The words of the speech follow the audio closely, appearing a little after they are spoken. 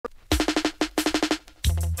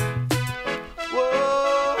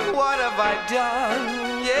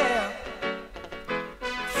done, yeah.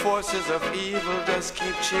 Forces of evil just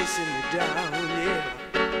keep chasing me down, yeah.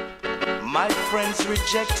 My friends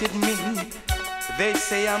rejected me. They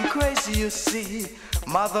say I'm crazy, you see.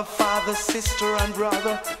 Mother, father, sister and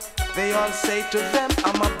brother, they all say to them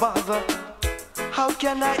I'm a bother. How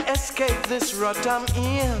can I escape this rut I'm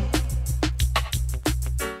in?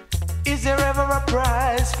 Is there ever a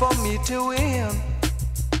prize for me to win?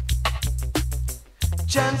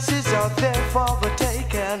 Chances are there for the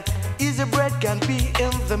taking. Easy bread can be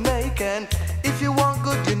in the making. If you want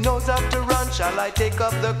good, you knows how to run. Shall I take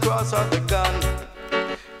up the cross or the gun?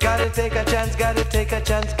 Gotta take a chance, gotta take a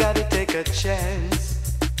chance, gotta take a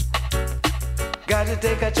chance. Gotta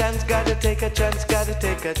take a chance, gotta take a chance, gotta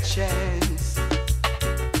take a chance.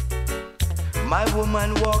 My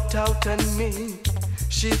woman walked out on me.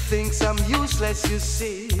 She thinks I'm useless, you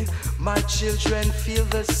see. My children feel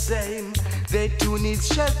the same. They too need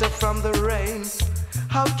shelter from the rain.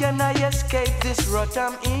 How can I escape this rut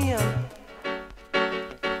I'm in?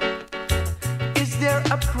 Is there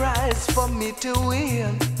a prize for me to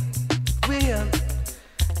win?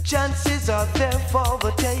 Chances are there for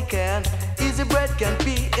the taking. Easy bread can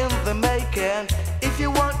be in the making. If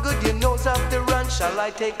you want good, you knows how to run. Shall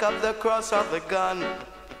I take up the cross or the gun?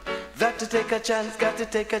 Got to take a chance, got to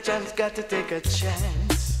take a chance, got to take a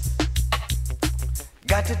chance.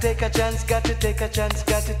 Got to take a chance, got to take a chance,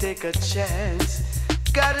 got to take a chance.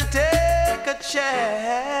 Got to take a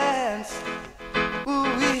chance.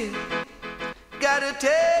 Ooh-wee. Got to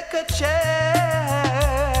take a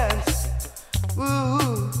chance.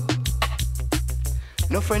 Ooh.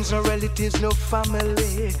 No friends, no relatives, no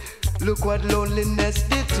family. Look what loneliness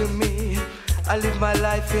did to me. I live my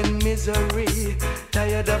life in misery,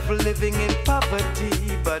 tired of living in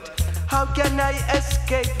poverty. But how can I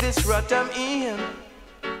escape this rut I'm in?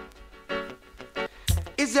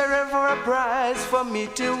 Is there ever a prize for me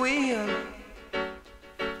to win?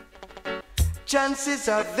 Chances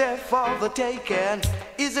are there for the taking.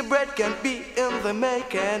 Easy bread can be in the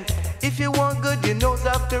making. If you want good, you knows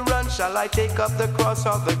how to run. Shall I take up the cross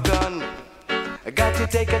or the gun? I got to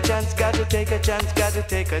take a chance, got to take a chance, got to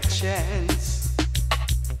take a chance.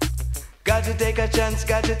 Got to take a chance,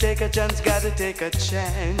 got to take a chance, got to take a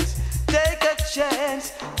chance. Take a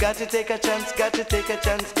chance, got to take a chance, got to take a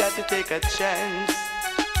chance, got to take a chance.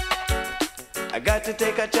 I got to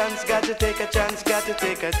take a chance, got to take a chance, got to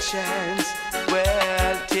take a chance.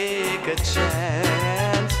 Well, take a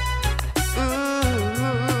chance.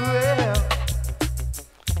 Ooh, yeah.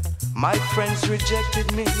 My friends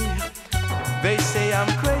rejected me. They say I'm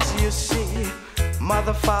crazy, you see.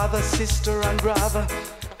 Mother, father, sister and brother,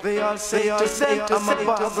 they all say I'm a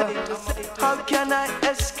bother. How can I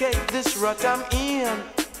escape this rut I'm in?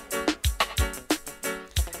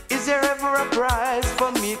 Is there ever a prize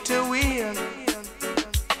for me to win?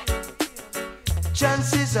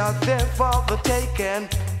 Chances are there for the taking.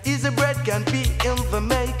 Easy bread can be in the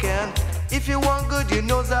making. If you want good, you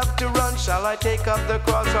knows how to run. Shall I take up the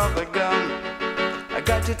cross or the gun? I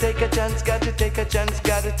got to take a chance, got to take a chance,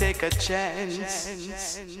 got to take a chance.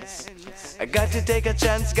 I got to take a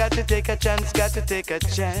chance, got to take a chance, got to take a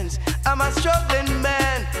chance. I'm a struggling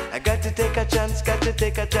man. I got to take a chance, got to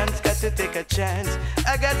take a chance, got to take a chance.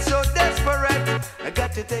 I got so desperate. I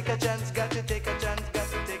got to take a chance, got to take a chance, got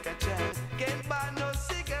to take a chance. Can't buy no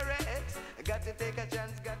cigarettes. I got to take a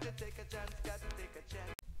chance, got to take a chance, got to take a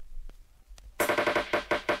chance.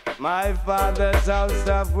 My father's house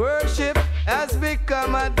of worship has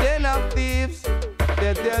become a den of thieves,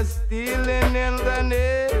 that they're stealing in the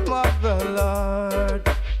name of the Lord.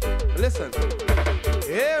 Listen,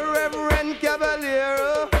 hey, Reverend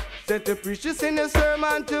Cavallero, set to preach this in a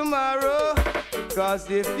sermon tomorrow. Cause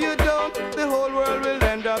if you don't, the whole world will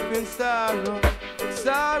end up in sorrow.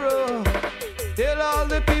 Sorrow. Tell all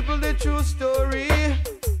the people the true story.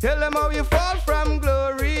 Tell them how you fall from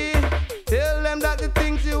glory. Tell them that the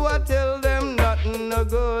things you are, tell them nothing no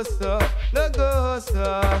go so, no go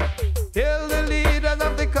so. Tell the leaders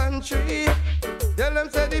of the country, tell them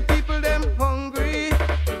say the people them hungry.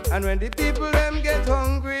 And when the people them get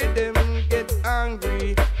hungry, them get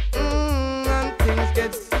angry. And things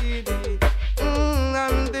get seedy.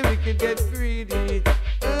 And the wicked get greedy.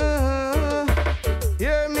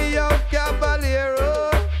 Hear me out, Cavallero.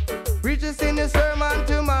 Preach this in the sermon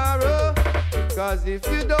tomorrow. Cause if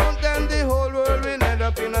you don't, then the whole world will end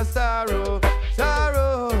up in a sorrow.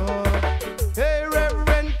 Sorrow. Hey,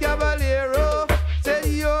 Reverend Cavallero, say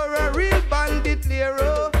you're a real bandit,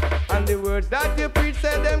 Lero. And the words that you preach,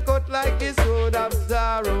 say them cut like a sword of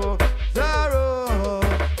sorrow. Sorrow.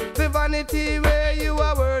 The vanity where you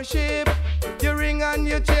are worship, your ring and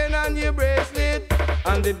your chain and your bracelet.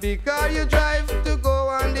 And the big car you drive to go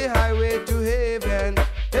on the highway to heaven,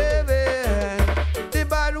 heaven. The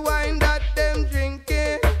bad wine that them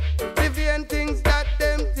drinking, the vain things that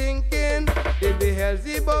them thinking, the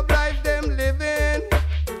Beelzebub life them living,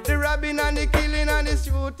 the robbing and the killing and the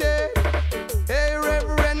shooting. Hey,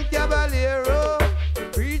 Reverend Cavallero,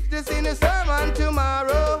 preach this in a sermon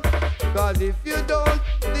tomorrow. Cause if you don't,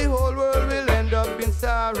 the whole world will end up in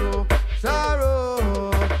sorrow,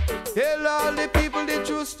 sorrow. Tell all the people the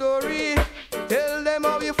true story. Tell them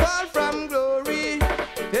how you fall from glory.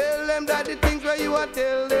 Tell them that the things where you are,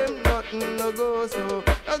 tell them nothing no go so,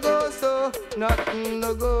 no go so, nothing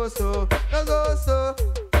no go so, no go so.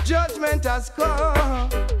 Judgment has come,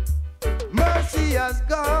 mercy has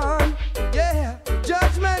gone, yeah.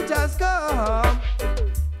 Judgment has come,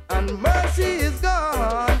 and mercy is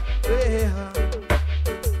gone, yeah.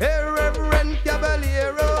 Hey, Reverend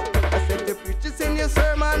Cavallero, I said to preach this in your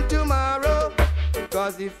sermon tomorrow.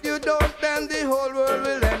 Cause if you don't, then the whole world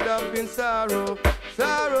will end up in sorrow,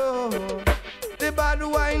 sorrow. The bad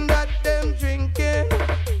wine that them drinking,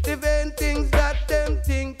 the vain things that them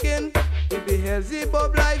thinking, the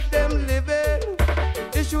Beelzebub life them living,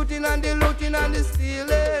 the shooting and the looting and the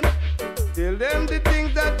stealing. Tell them the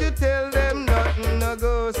things that you tell them, nothing no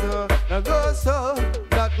go so, no go so,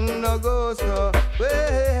 nothing no go so.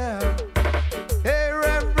 Well, hey,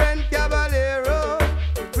 Reverend Cavallero,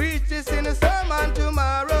 preach this in a sermon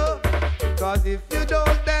tomorrow. Cause if you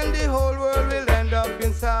don't, then the whole world will end up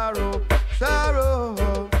in sorrow, sorrow.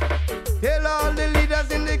 Tell all the leaders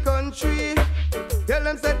in the country, tell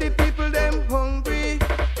them that the people them hungry.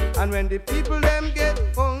 And when the people them get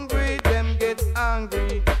hungry, them get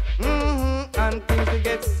angry. And things will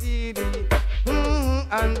get seedy.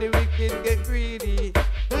 And the wicked get greedy.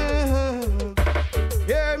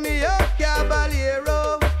 Hear me up,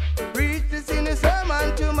 Cavallero, preach this in a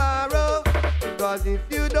sermon tomorrow. Cause if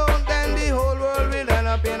you don't, then the whole world will end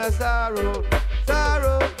up in a sorrow,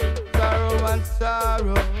 sorrow, sorrow and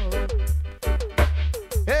sorrow.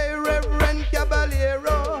 Hey, Reverend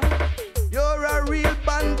Cavallero, you're a real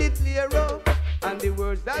bandit, Lero. And the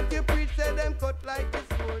words that you preach, say them cut like the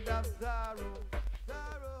sword of sorrow,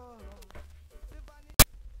 sorrow.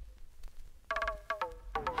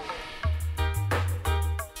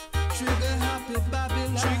 Trigger happy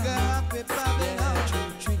Babylon. Trigger happy Babylon. Yeah,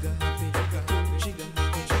 trigger happy, trigger happy, trigger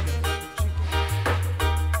happy, trigger happy.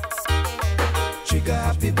 Trigger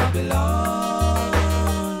happy Babylon.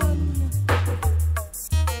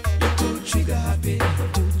 You're too trigger happy,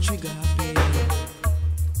 too trigger happy.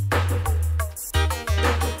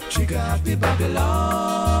 Trigger happy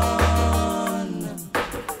Babylon.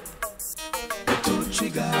 You're too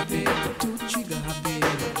trigger happy, too trigger happy.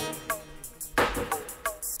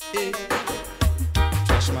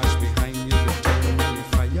 Trash mash behind you, the turn on the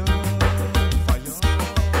fire, fire.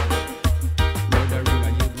 Murdering a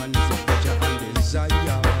youth man is a picture and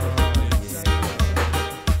desire. Yeah.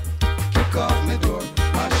 Kick off my door,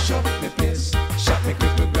 mash up my place, shot me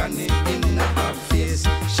quick with granny in her face.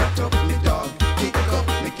 Shut up me dog, kick up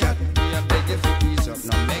me cat. We are begging for ease up,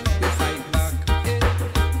 now make me fight back.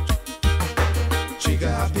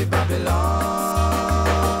 Trigger happy Babylon.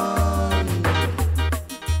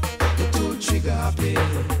 Trigger happy.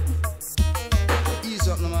 Ease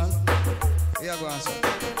up, no man. Here I go, answer.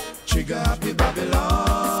 Trigger happy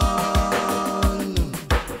Babylon.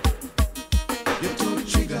 You're too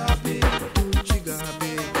trigger happy, too trigger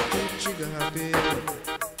happy, too trigger happy.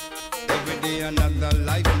 Every day another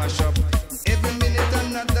life mash up. Every minute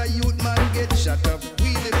another youth man get shut up.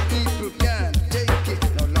 We the people can't take it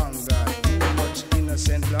no longer. Too much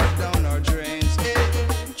innocent locked down our drains. Hey,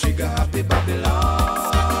 trigger happy Babylon.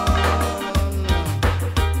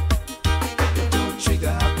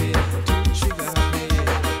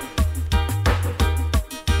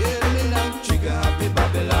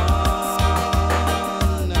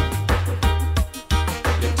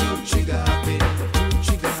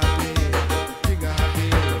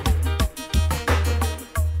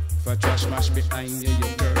 Behind you, you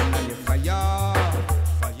turn and you fire,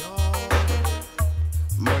 fire.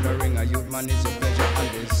 Murdering a youth man is a pleasure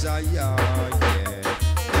and desire, yeah.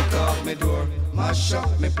 Pick up my door, mash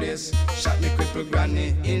up my place, shot me cripple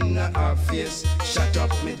granny in her face. Shut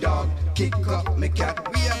up me dog, kick up me cat.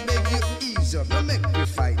 We are beg you ease up, no make me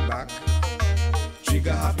fight back.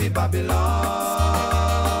 Trigger happy Babylon.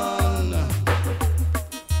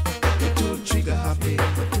 You're too trigger happy,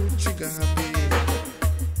 you're too trigger happy.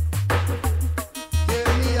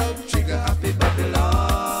 Trigger happy Babylon.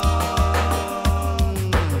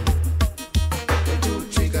 You're too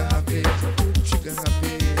trigger happy, too trigger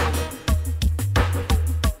happy.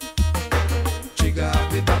 Trigger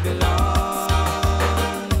happy Babylon.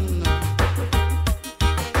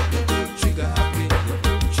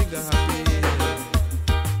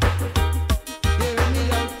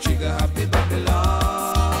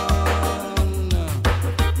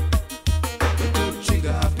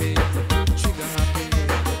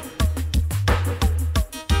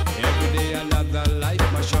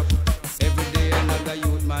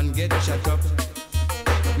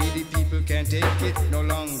 no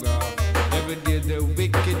longer. Every day the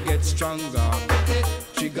wicked get stronger. Hey,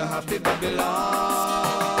 trigger happy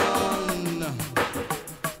Babylon.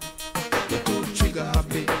 You're too trigger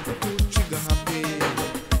happy, you're too trigger happy.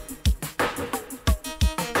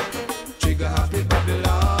 Trigger happy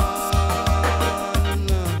Babylon.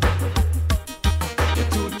 You're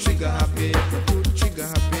too trigger happy, you're too trigger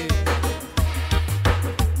happy.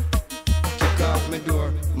 Kick off my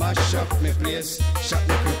door, mash up my place. Shut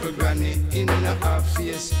my cripple granny in her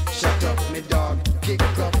face. Shut up my dog, kick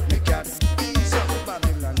up my cat. Ease up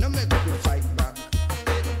Babylon, no make me fight back.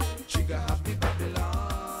 Hey, trigger happy Babylon.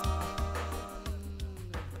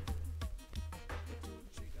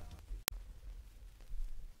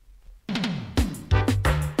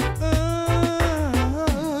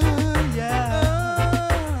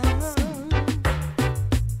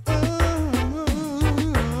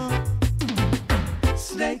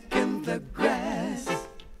 Snake in the grass.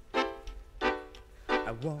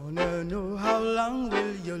 I wanna know how long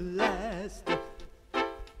will you last.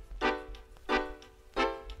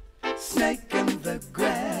 Snake in the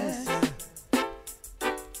grass.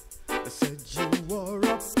 I said you were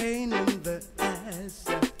a pain in the ass.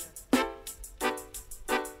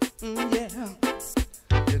 Yeah.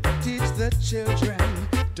 You teach the children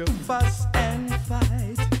to fuss and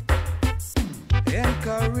fight.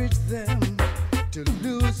 Encourage them to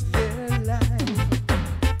lose their life.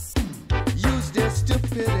 Use their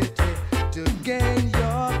stupidity to gain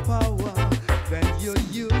your power. Then you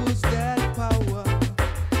use that power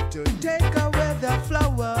to take away the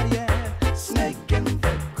flower, yeah. Snake in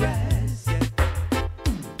the grass, yeah.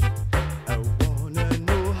 I wanna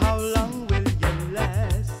know how long will you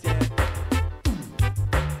last, yeah.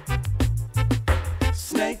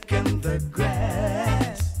 Snake in the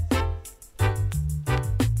grass.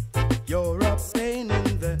 You're a pain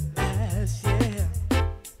in the ass, yeah.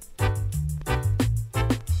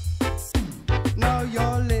 Now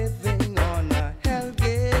you're living on a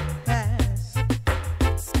hellgate pass,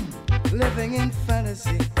 living in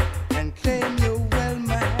fantasy and claim you're well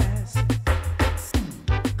masked,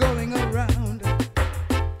 going around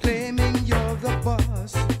claiming you're the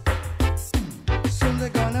boss. Soon they're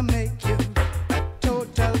gonna make you a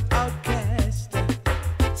total outcast.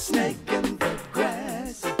 Snake in the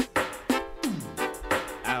grass.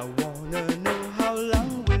 I wanna know how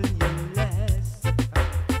long will you last.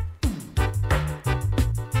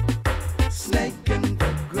 Snake in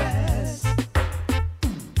the grass.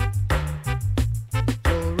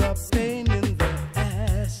 You're a pain in the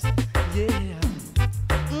ass, yeah.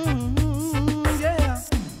 Yeah.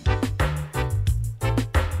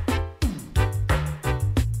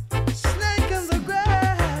 Snake in the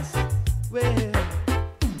grass, well.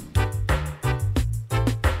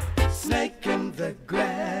 Snake in the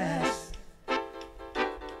grass.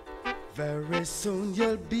 Very soon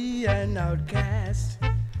you'll be an outcast,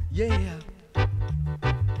 yeah.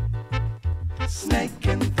 Snake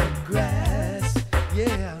in the grass,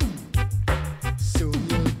 yeah. Soon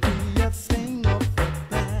you'll be a thing of the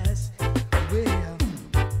past, well.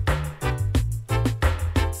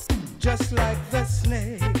 Just like the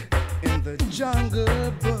snake in the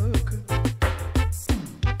Jungle Book.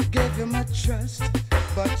 Gave you my trust,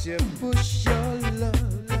 but you push your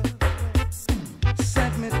love.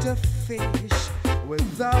 Sent me to fish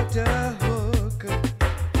without a hook.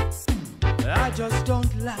 I just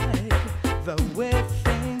don't like the way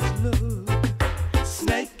things look.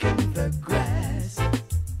 Snake in the grass.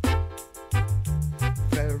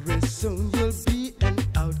 Very soon you'll be an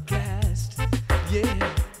outcast, yeah.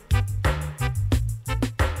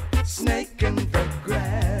 Snake in the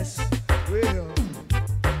grass. Well,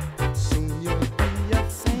 soon you'll be a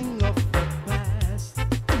thing of the past.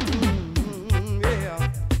 Yeah.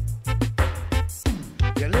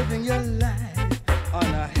 You're living your life on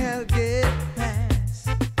a hellgate pass,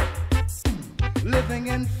 living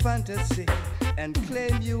in fantasy and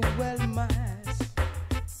claim you well masked,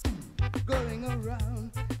 going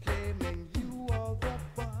around claiming you are the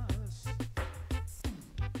boss.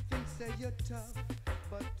 Think say you're tough,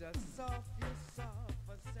 but soft you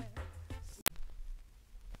suffer.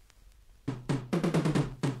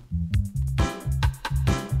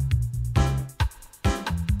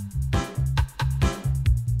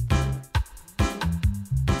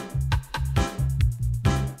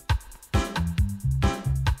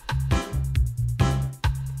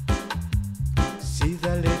 See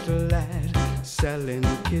the little lad selling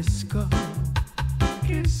Kisco,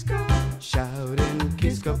 Kisco, shouting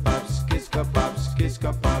Kisco pops, Kisco pops,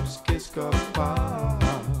 Kisco pops, Kisco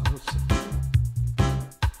pops.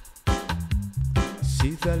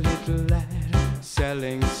 See the little lad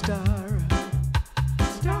selling Star,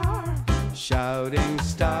 Star, shouting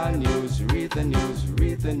Star News, read the news,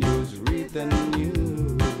 read the news, read the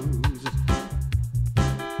news.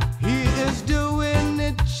 He is doing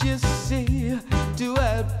it, you see, to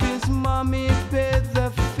help his mommy pay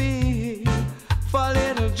the fee for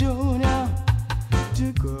little Junior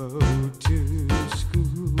to go to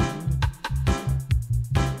school.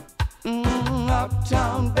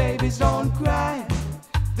 Uptown babies don't cry,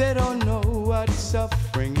 they don't know what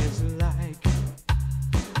suffering is like.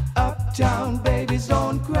 Uptown babies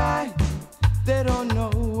don't cry, they don't know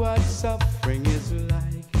what suffering is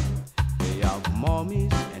like. They have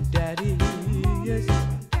mommies and daddies,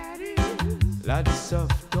 lots of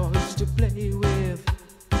toys to play with,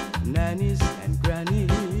 nannies and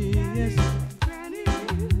grannies,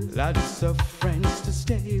 lots of friends to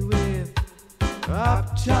stay with.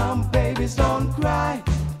 Uptown babies don't cry,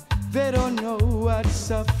 they don't know what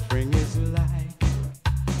suffering is like.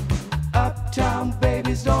 Uptown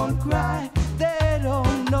babies don't cry, they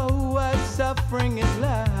don't know what suffering is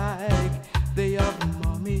like. They have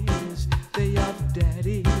mommies, they have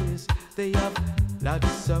daddies, they have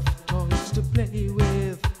lots of toys to play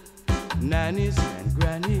with, nannies and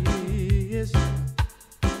grannies,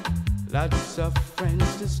 lots of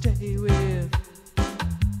friends to stay with.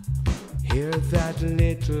 Hear that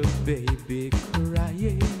little baby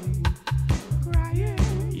crying,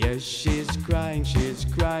 crying. Yes, she's crying, she's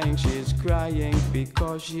crying, she's crying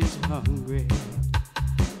because she's hungry.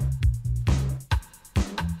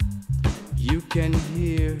 You can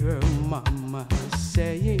hear her mama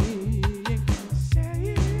saying,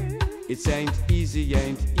 it ain't easy,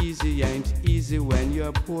 ain't easy, ain't easy when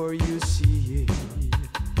you're poor, you see.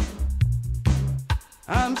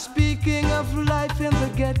 I'm speaking of life in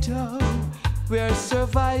the ghetto, where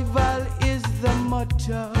survival is the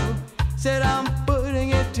motto. Said I'm putting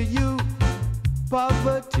it to you,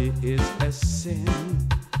 poverty is a sin.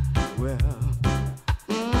 Well,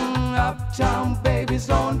 uptown babies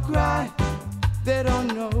don't cry, they don't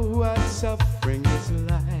know what suffering is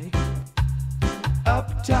like.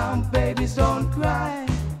 Uptown babies don't cry,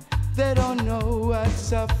 they don't know what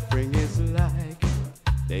suffering is like.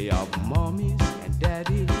 They have mommies and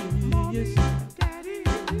daddies,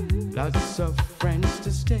 lots of friends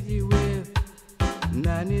to stay with,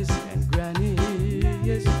 nannies and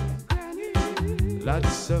grannies,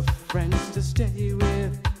 lots of friends to stay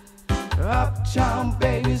with. Uptown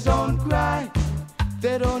babies don't cry,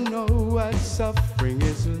 they don't know what suffering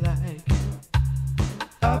is like.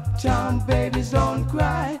 Uptown babies don't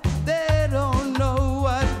cry, they don't know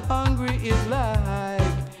what hungry is like.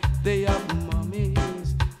 They have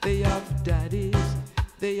mommies, they have daddies,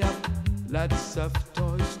 they have lots of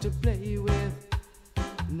toys to play with,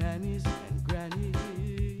 nannies and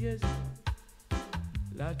grannies,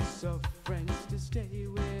 lots of friends to stay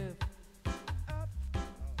with.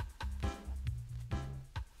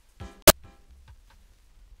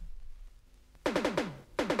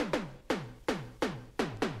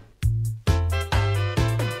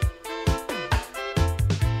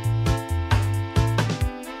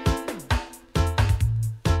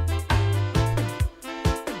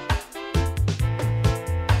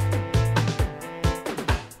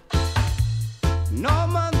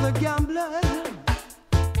 Norman the gambler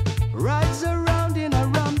rides around in a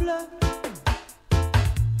rambler,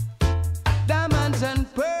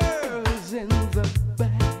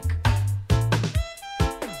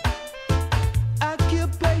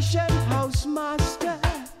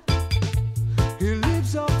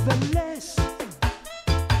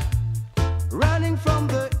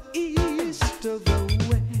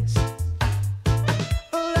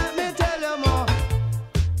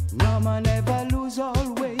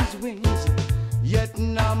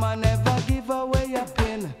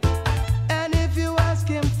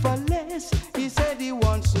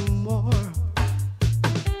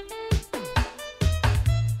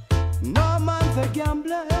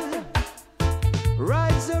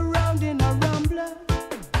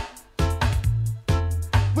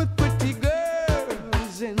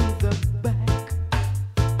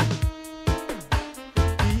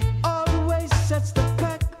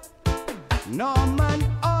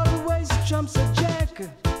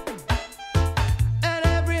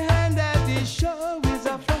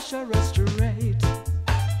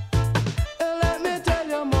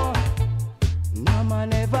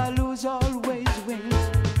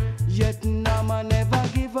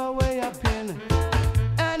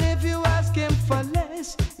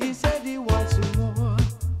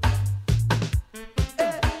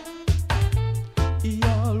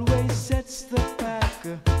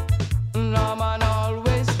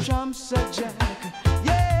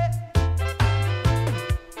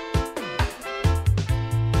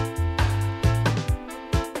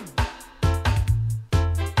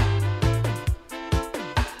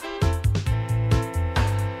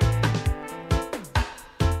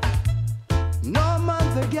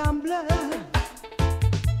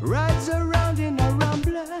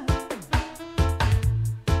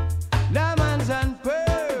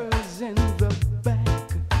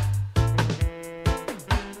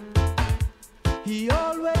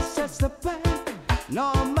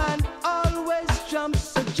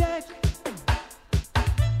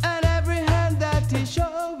 he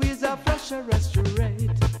show is a fresher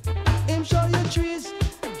restaurant. Him show you trees,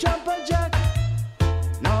 jump a jack.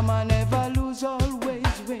 No man never lose,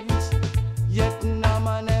 always wins. Yet no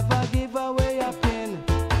man never give away a pin.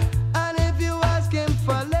 And if you ask him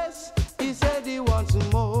for less, he said he wants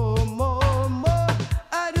more, more, more.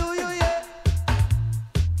 I do you, yeah.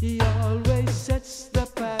 He always sets the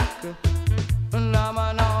pack. No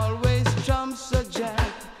man always trumps a jack.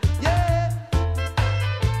 Yeah.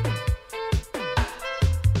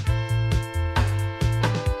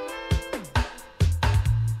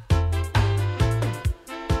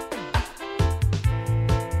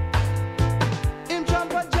 Him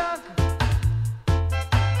trump a jack.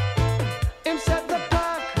 Him set the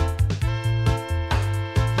pack.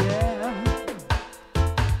 Yeah.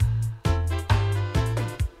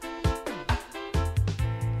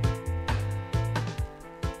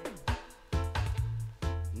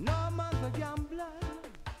 No man's a gambler.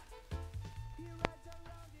 He rides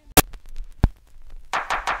around in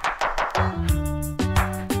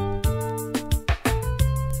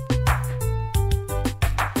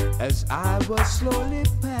as I was slowly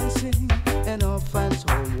passing an orphan's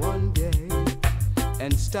home one day,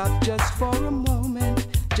 and stopped just for a moment,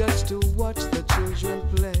 just to watch the children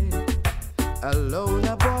play. Alone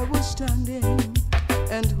a boy was standing,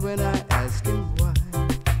 and when I asked him why,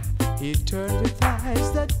 he turned with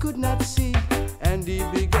eyes that could not see, and he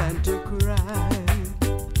began to cry.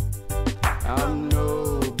 I'm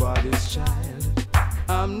nobody's child,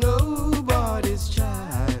 I'm nobody's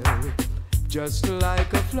child. Just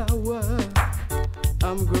like a flower,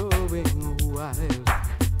 I'm growing wild.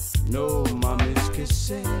 No mommy's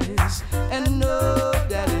kisses and no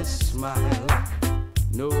daddy's smile.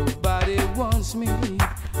 Nobody wants me,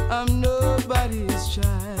 I'm nobody's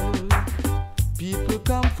child. People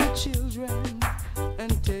come for children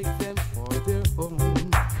and take them for their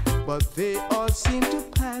own, but they all seem to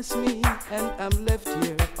pass me, and I'm left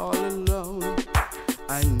here all alone.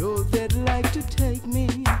 I know they'd like to take me,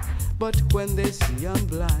 but when they see I'm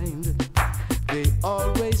blind, they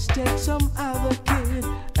always take some other kid,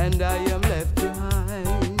 and I am left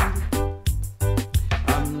behind.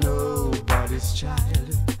 I'm nobody's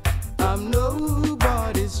child, I'm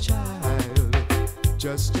nobody's child.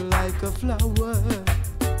 Just like a flower,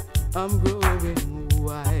 I'm growing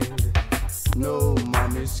wild. No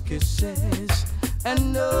mommy's kisses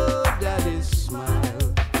and no daddy's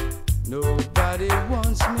smile. Nobody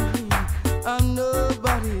wants me, I'm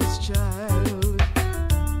nobody's child.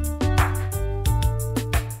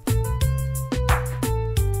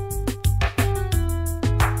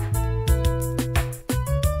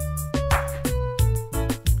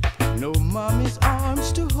 No mommy's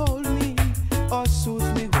arms to hold me or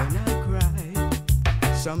soothe me when I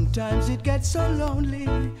cry. Sometimes it gets so lonely,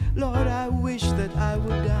 Lord, I wish that I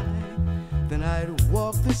would die. Then I'd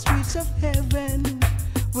walk the streets of heaven,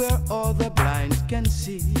 where all the blind can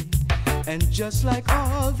see. And just like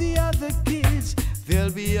all the other kids,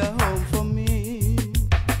 there'll be a home for me.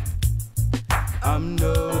 I'm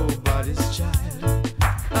nobody's child,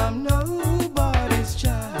 I'm nobody's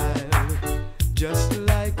child. Just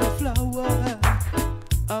like a flower,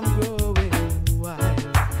 I'm growing wild.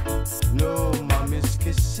 No mommy's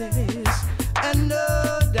kisses and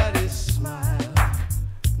no daddy's smile.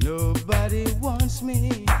 Nobody wants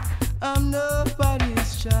me, I'm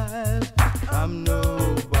nobody's child. I'm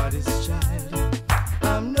nobody's child,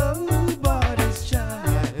 I'm nobody's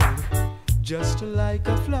child. Just like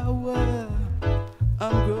a flower,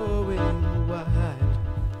 I'm growing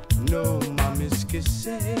wild. No mommy's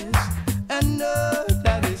kisses and no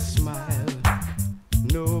daddy's smile.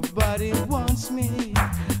 Nobody wants me,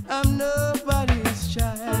 I'm nobody's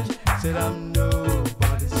child. Said I'm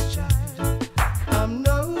nobody's child, I'm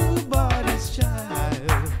nobody's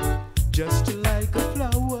child. Just like a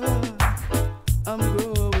flower, I'm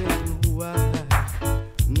growing wild.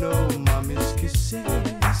 No mommy's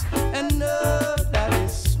kisses and no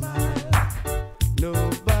daddy's smile.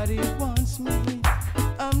 Nobody wants me,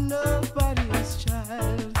 I'm nobody's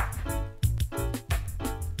child.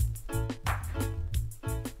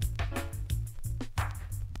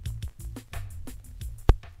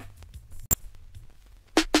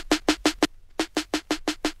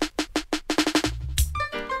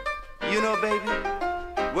 You know, baby,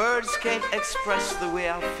 words can't express the way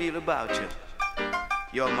I feel about you.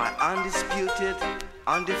 You're my undisputed,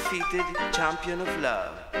 undefeated champion of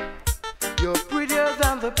love. You're prettier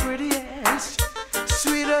than the prettiest,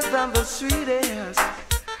 sweeter than the sweetest,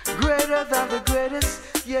 greater than the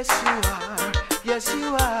greatest. Yes, you are, yes,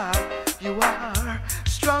 you are, you are.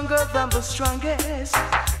 Stronger than the strongest,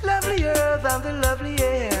 lovelier than the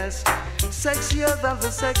loveliest, sexier than the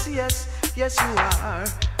sexiest. yes you are,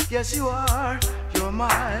 yes you are. You're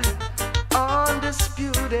my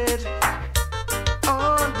undisputed,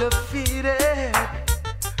 undefeated,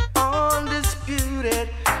 undisputed,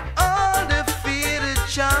 undefeated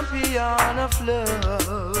champion of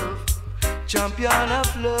love, champion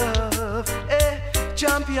of love, eh,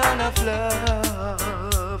 champion of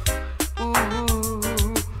love.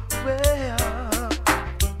 Ooh, well,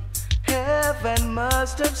 heaven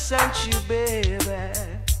must have sent you, baby,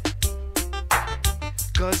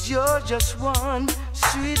 'cause you're just one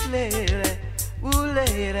sweet lady, ooh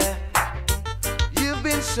lady. You've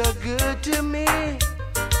been so good to me,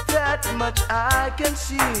 that much I can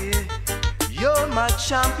see. You're my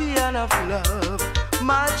champion of love,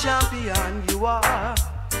 my champion you are.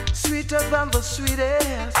 Sweeter than the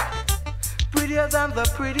sweetest, prettier than the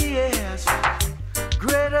prettiest,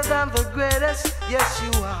 greater than the greatest, yes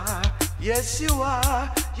you are, yes you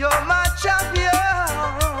are. You're my champion,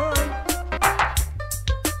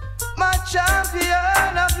 my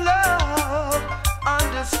champion of love,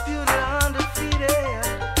 undisputed, undefeated.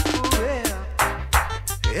 Ooh,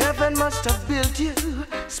 yeah. Heaven must have built you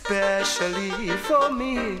specially for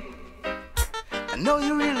me. I know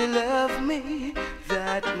you really love me,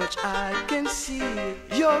 that much I can see.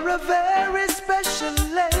 You're a very special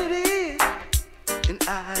lady, and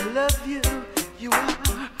I love you. You are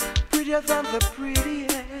prettier than the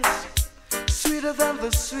prettiest, sweeter than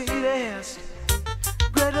the sweetest,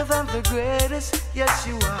 greater than the greatest, yes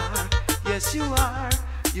you are, yes you are,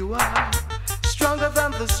 you are. Stronger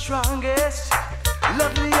than the strongest,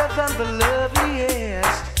 lovelier than the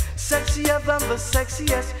loveliest, sexier than the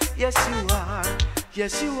sexiest, yes you are,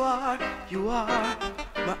 yes you are, you are.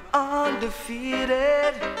 My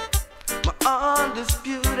undefeated, my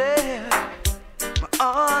undisputed, my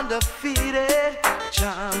undefeated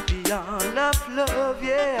champion of love,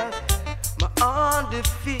 yes. My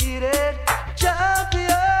undefeated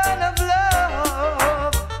champion of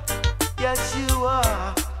love, yes you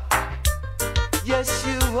are, yes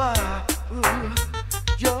you are. Ooh,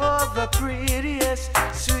 you're the prettiest,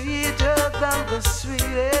 sweeter than the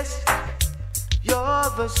sweetest. You're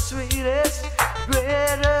the sweetest,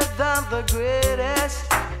 greater than the greatest.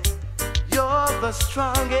 You're the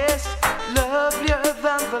strongest, lovelier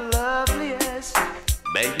than the loveliest.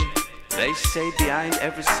 Baby, they say behind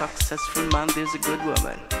every successful man there's a good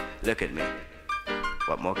woman. Look at me.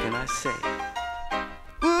 What more can I say?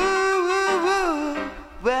 Ooh, ooh, ooh.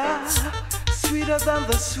 Well, sweeter than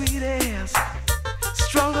the sweetest,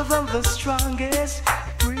 stronger than the strongest,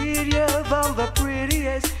 prettier than the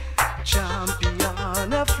prettiest,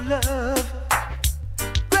 champion of love,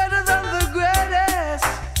 greater than the greatest,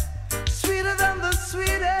 sweeter than the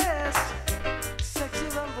sweetest, sexy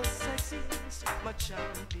than the sexiest, my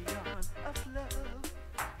champion of love.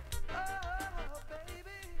 Oh,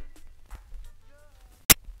 baby.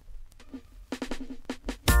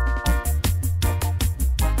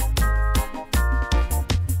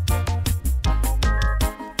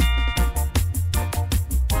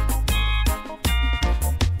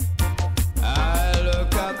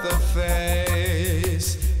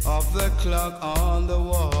 The clock on the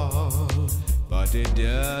wall, but it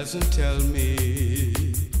doesn't tell me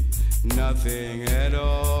nothing at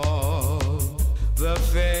all. The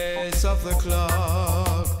face of the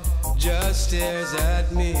clock just stares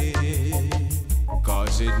at me,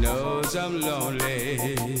 'cause it knows I'm lonely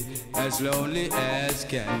as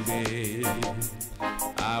can be.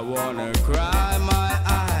 I wanna cry my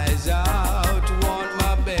eyes out, want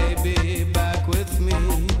my baby back with me.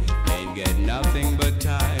 Ain't get nothing but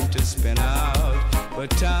time to spin out, but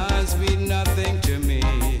times mean nothing to me.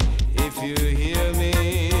 If you hear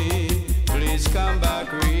me, please come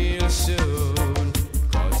back real soon,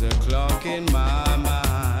 'cause the clock in my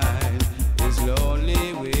mind is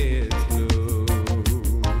lonely with blue.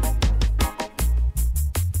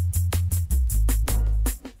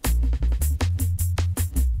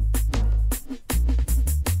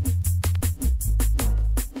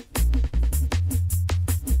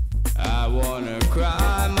 I wanna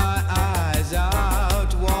cry my eyes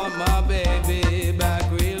out, want my baby back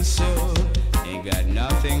real soon. Ain't got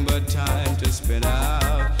nothing but time to spin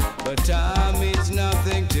out, but time means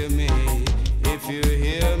nothing to me. If you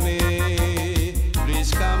hear me,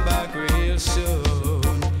 please come back real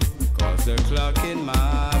soon, 'cause the clock in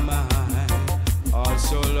my mind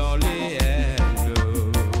also lonely and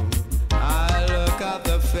blue. I look at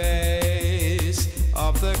the face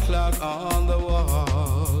of the clock on the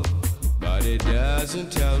wall, but it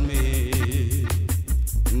doesn't tell me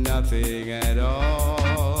nothing at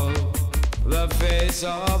all. The face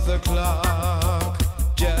of the clock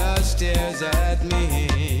just stares at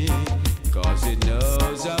me, 'cause it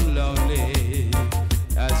knows I'm lonely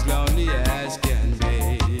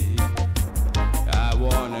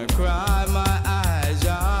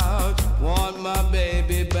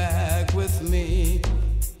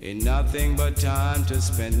nothing but time to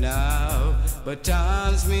spend now. But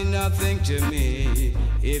times mean nothing to me.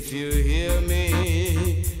 If you hear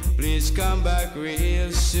me, please come back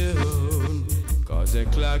real soon. Cause the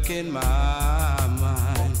clock in my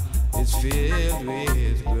mind is filled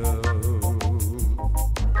with gloom.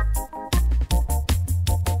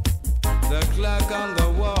 The clock on the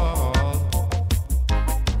wall,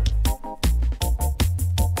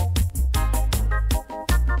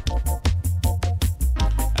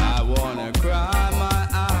 I wanna cry my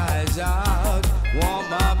eyes out, want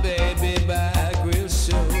my baby back real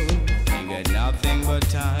soon. Ain't got nothing but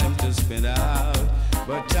time to spend out,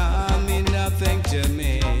 but time mean nothing to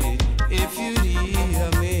me. If you hear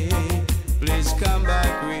me, please come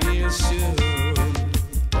back real soon.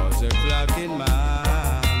 Cause the clock in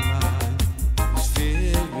my mind is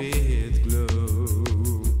filled with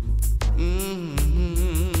gloom.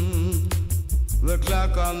 The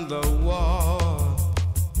clock on the wall.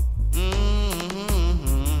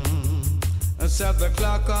 I set the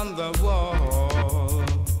clock on the wall.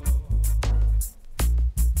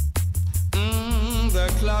 The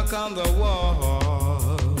clock on the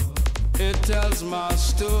wall, it tells my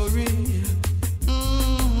story.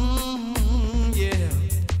 Yeah,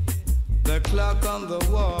 the clock on the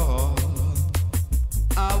wall.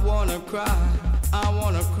 I wanna cry, I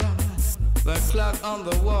wanna cry. The clock on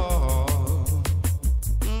the wall.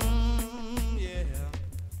 Yeah.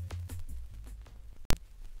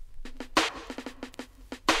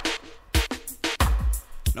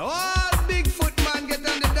 Now all Bigfoot man get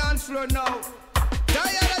on the dance floor now.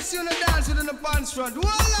 Tired of seeing the dance with the pants front. Hold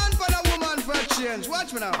on for the woman for a change.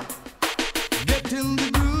 Watch me now. Get in the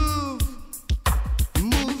groove.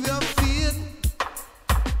 Move your feet.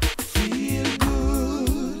 Feel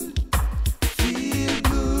good. Feel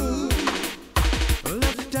good.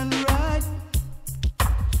 Left and right.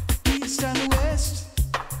 East and west.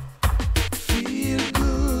 Feel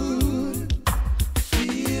good.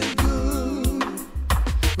 Feel good.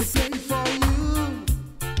 We play for you.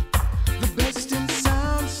 The best in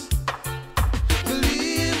sounds.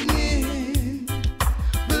 Believe me.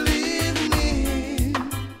 Believe me.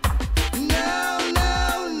 Now,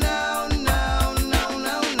 now, now, now, now,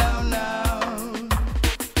 now, now, now.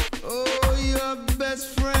 Oh, your best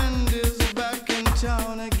friend is back in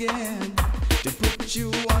town again to put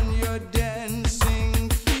you on your dancing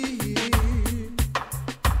feet.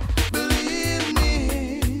 Believe me.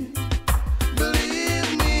 Believe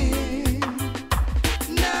me.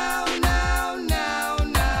 Now, now, now,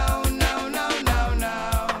 now, now, now, now,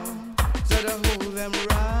 now. So to hold them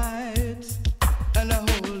right and to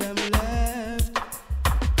hold them left.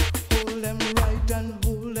 Hold them right and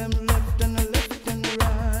hold them left and left and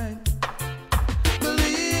right.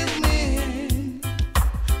 Believe me.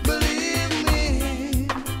 Believe me.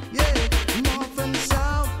 Yeah, north and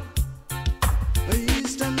south,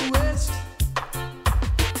 east and west.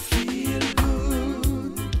 Feel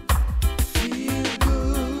good. Feel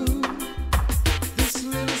good. This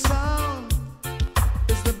little sound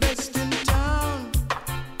is the best in town.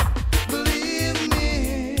 Believe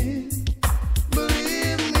me.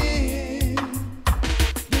 Believe me.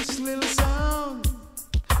 This little sound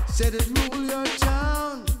said it rule your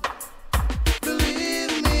town.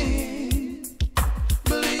 Believe me.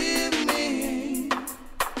 Believe me.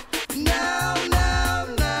 Now, now,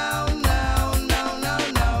 now, now, now, now,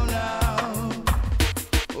 now, now.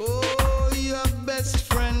 Oh, your best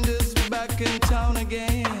friend is back in town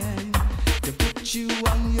again to put you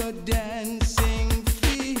on your dancing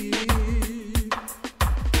feet.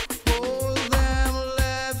 Hold them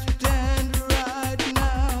left and right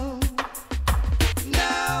now.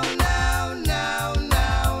 Now, now, now,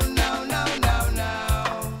 now, now, now, now,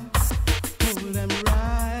 now. Hold them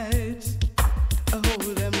right,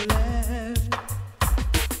 hold them left.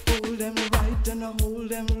 Hold them right and hold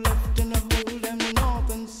them left and hold them north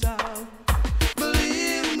and south.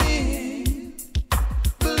 Believe me.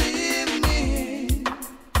 Believe me.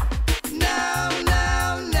 Now,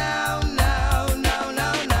 now, now, now, now,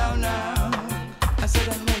 now, now, now. I said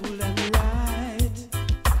I hold them right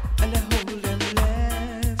and I hold them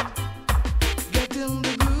left. Get in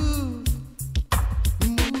the groove.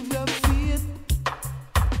 Move your feet.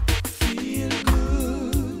 Feel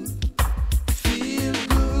good. Feel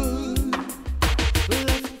good.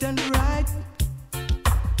 Left and right.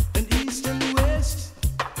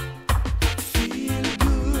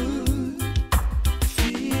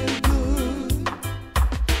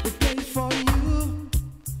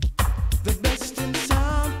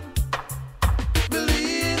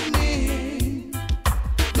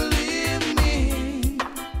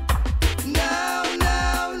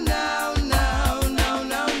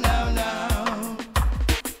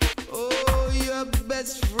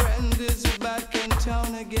 friend is back in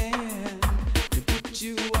town again to put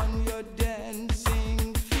you on your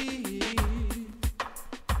dancing feet.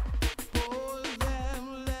 Hold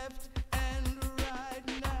them left and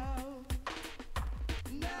right now.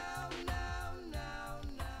 Now, now, now,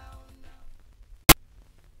 now, now.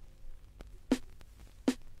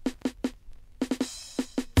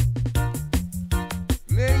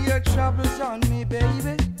 Lay your troubles on me,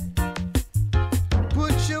 baby.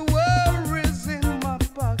 Put your worries in my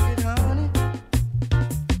pocket, honey.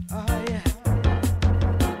 Oh yeah.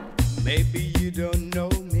 Maybe you don't know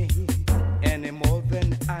me any more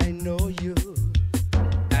than I know you,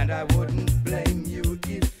 and I wouldn't blame you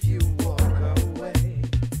if you walk away.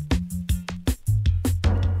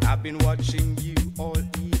 I've been watching you all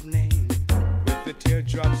evening with the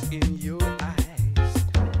teardrops in your eyes,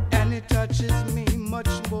 and it touches me much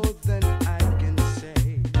more than I can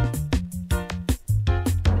say.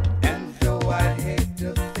 And though I hate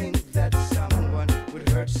to think that someone would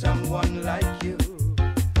hurt someone like you,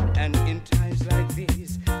 and in times like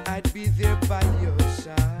these I'd be there by your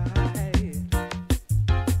side.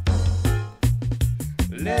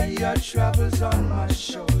 Lay your troubles on my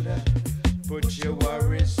shoulder, put your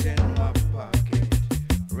worries in my pocket,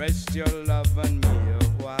 rest your love on me a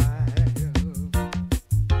while.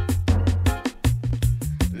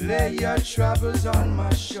 Lay your troubles on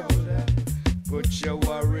my shoulder, put your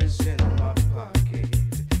worries in my pocket,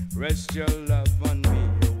 rest your love on me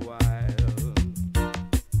a while.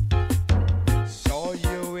 Saw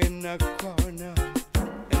you in a corner,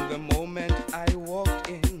 and the moment I walked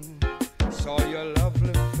in, saw your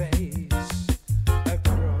lovely face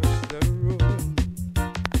across the room.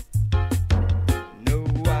 No,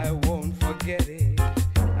 I won't forget it,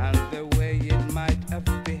 and the way it might have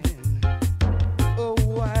been. Oh,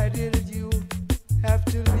 why did you have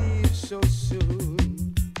to leave so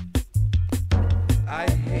soon? I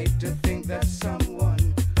hate to think that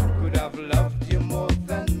someone could have loved you more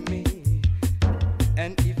than me,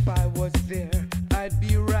 and if I was there, I'd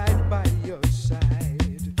be right by your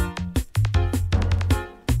side.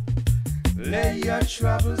 Lay your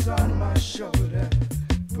troubles on my shoulder,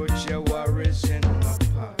 put your worries in my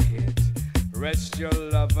pocket, rest your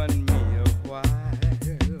love on me a while.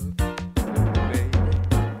 Oh, baby.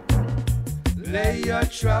 Lay your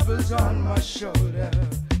troubles on my shoulder,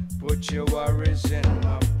 put your worries in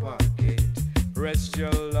my pocket, rest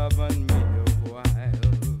your love on me a while.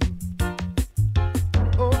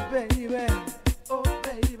 Oh baby,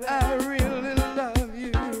 I really love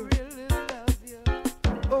you.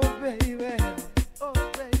 Oh baby,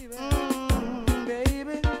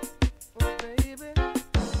 baby,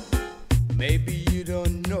 maybe you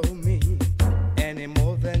don't know me any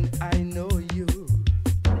more than I know you,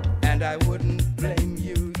 and I wouldn't blame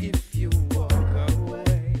you if you walk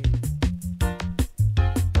away.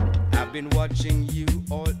 I've been watching you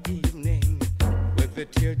all evening with the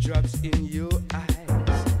teardrops in your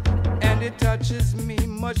eyes, and it touches me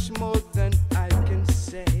much more than I can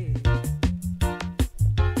say.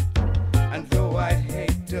 And though I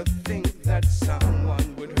hate to think that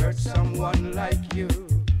someone would hurt someone like you,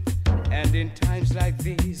 and in times like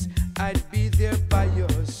these I'd be there by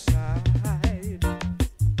your side.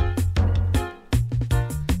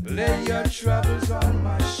 Lay your troubles on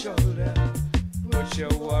my shoulder, put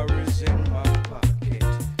your worries in my pocket,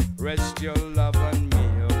 rest your love on me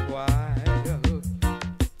a while.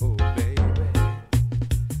 Oh baby,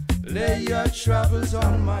 lay your troubles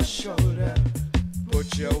on my shoulder,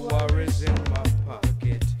 put your worries in my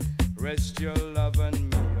pocket, rest your love on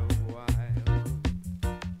me a while.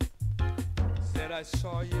 Said I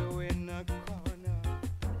saw you in a corner,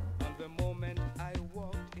 on the moment I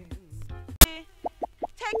walked in.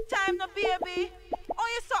 Take time now, baby. Oh,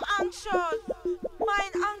 you're so anxious.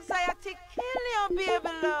 Mind anxiety kill you,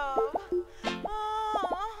 baby love.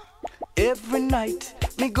 Oh. Every night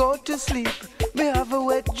me go to sleep, me have a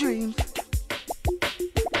wet dream.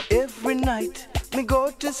 Every night me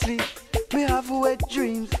go to sleep, me have wet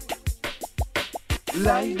dreams.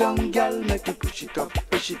 Lie down, gal, make me push it up,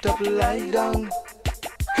 lie down.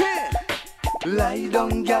 Hey! Lie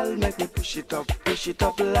down, gal, make me push it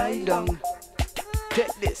up, lie down.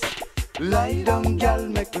 Take this. Lie down, gal,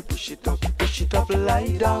 make me push it up,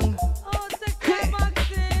 lie down. Oh, take Hey!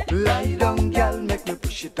 Maxi. Lie down, gal, make me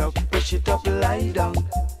push it up, lie down.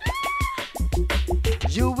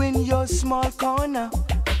 You in your small corner,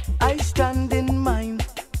 I stand in mine.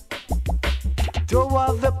 Throw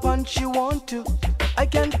all the punch you want to, I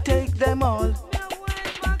can take them all.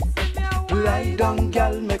 Lie down,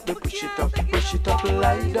 gal, make me push it up,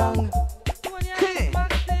 lie down. Hey!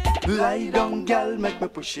 Lie down, gal, make me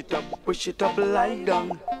push it up, lie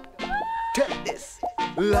down. Take this.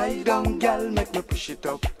 Lie down, gal, make me push it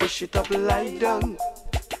up, lie down.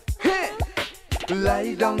 Hey!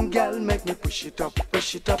 Lie down, gal, make me push it up,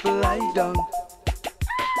 lie down.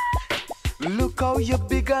 Look how you're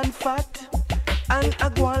big and fat, and I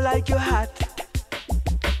go on like your hat.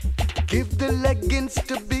 Give the leggings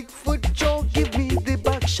to Bigfoot Joe, give me the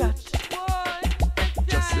back shot.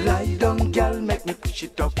 Just lie down, gal, make me push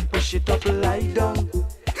it up, lie down.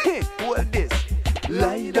 Hey, what this?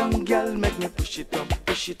 Lie down, gal, make me push it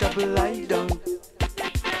up, lie down.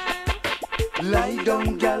 Lie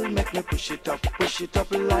down, gal, make me push it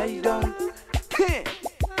up, lie down. Hey!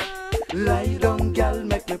 Lie down, gal,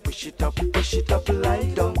 make me push it up,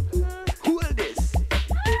 lie down. Hold this.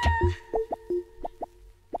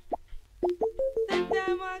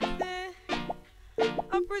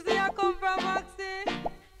 A prison I come from, Maxie.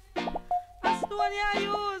 A stone I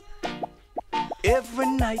use. Every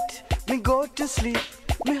night me go to sleep,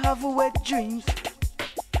 me have wet dreams.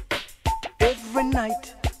 Every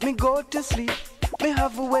night me go to sleep, me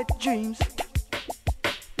have wet dreams.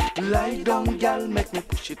 Lie down, gal, make me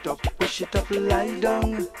push it up, lie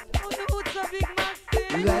down. Oh, the hoods are big,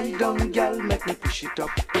 Maxie. Lie down, gal, make me push it up,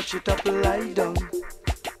 lie down.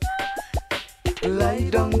 Lie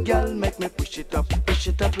down, gal, make me push it up,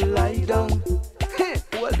 lie down. Hey,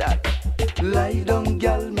 what that? Lie down,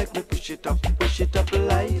 gal, make me push it up,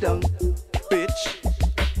 lie down.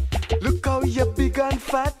 Bitch, look how you're big and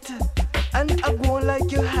fat, and I go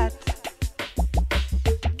like your hat.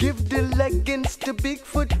 Give the leggings to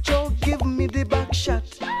Bigfoot Joe, give me the back shot.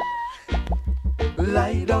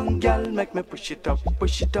 Lie down, gal, make me push it up,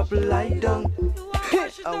 lie down. Hey,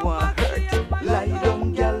 I want hurt. Lie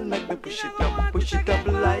down, gal, make me push it up,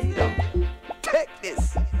 lie down. Take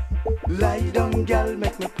this. Lie down, gal,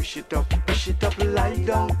 make me push it up, lie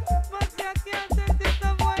down. Maxie, I can't take this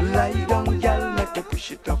no more. Lie down, gal, make me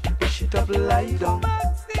push it up, lie down.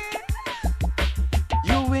 Maxie.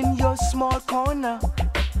 You in your small corner,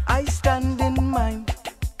 I stand in mine.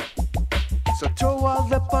 So throw all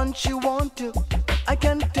the punch you want to, I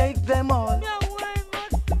can take them all. Me a wine,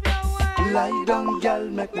 Maxie, me a wine. Lie down, gal,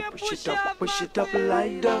 make me push it up,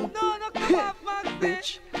 lie down. No, no, come off, Maxie.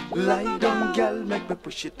 Bitch, lie down, gal, make me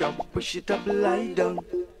push it up, lie down.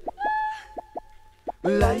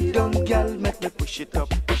 Lie down, gal, make me push it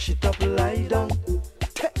up, lie down.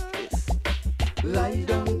 Take this. Lie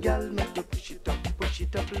down, gal, make me push it up,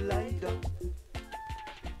 lie down.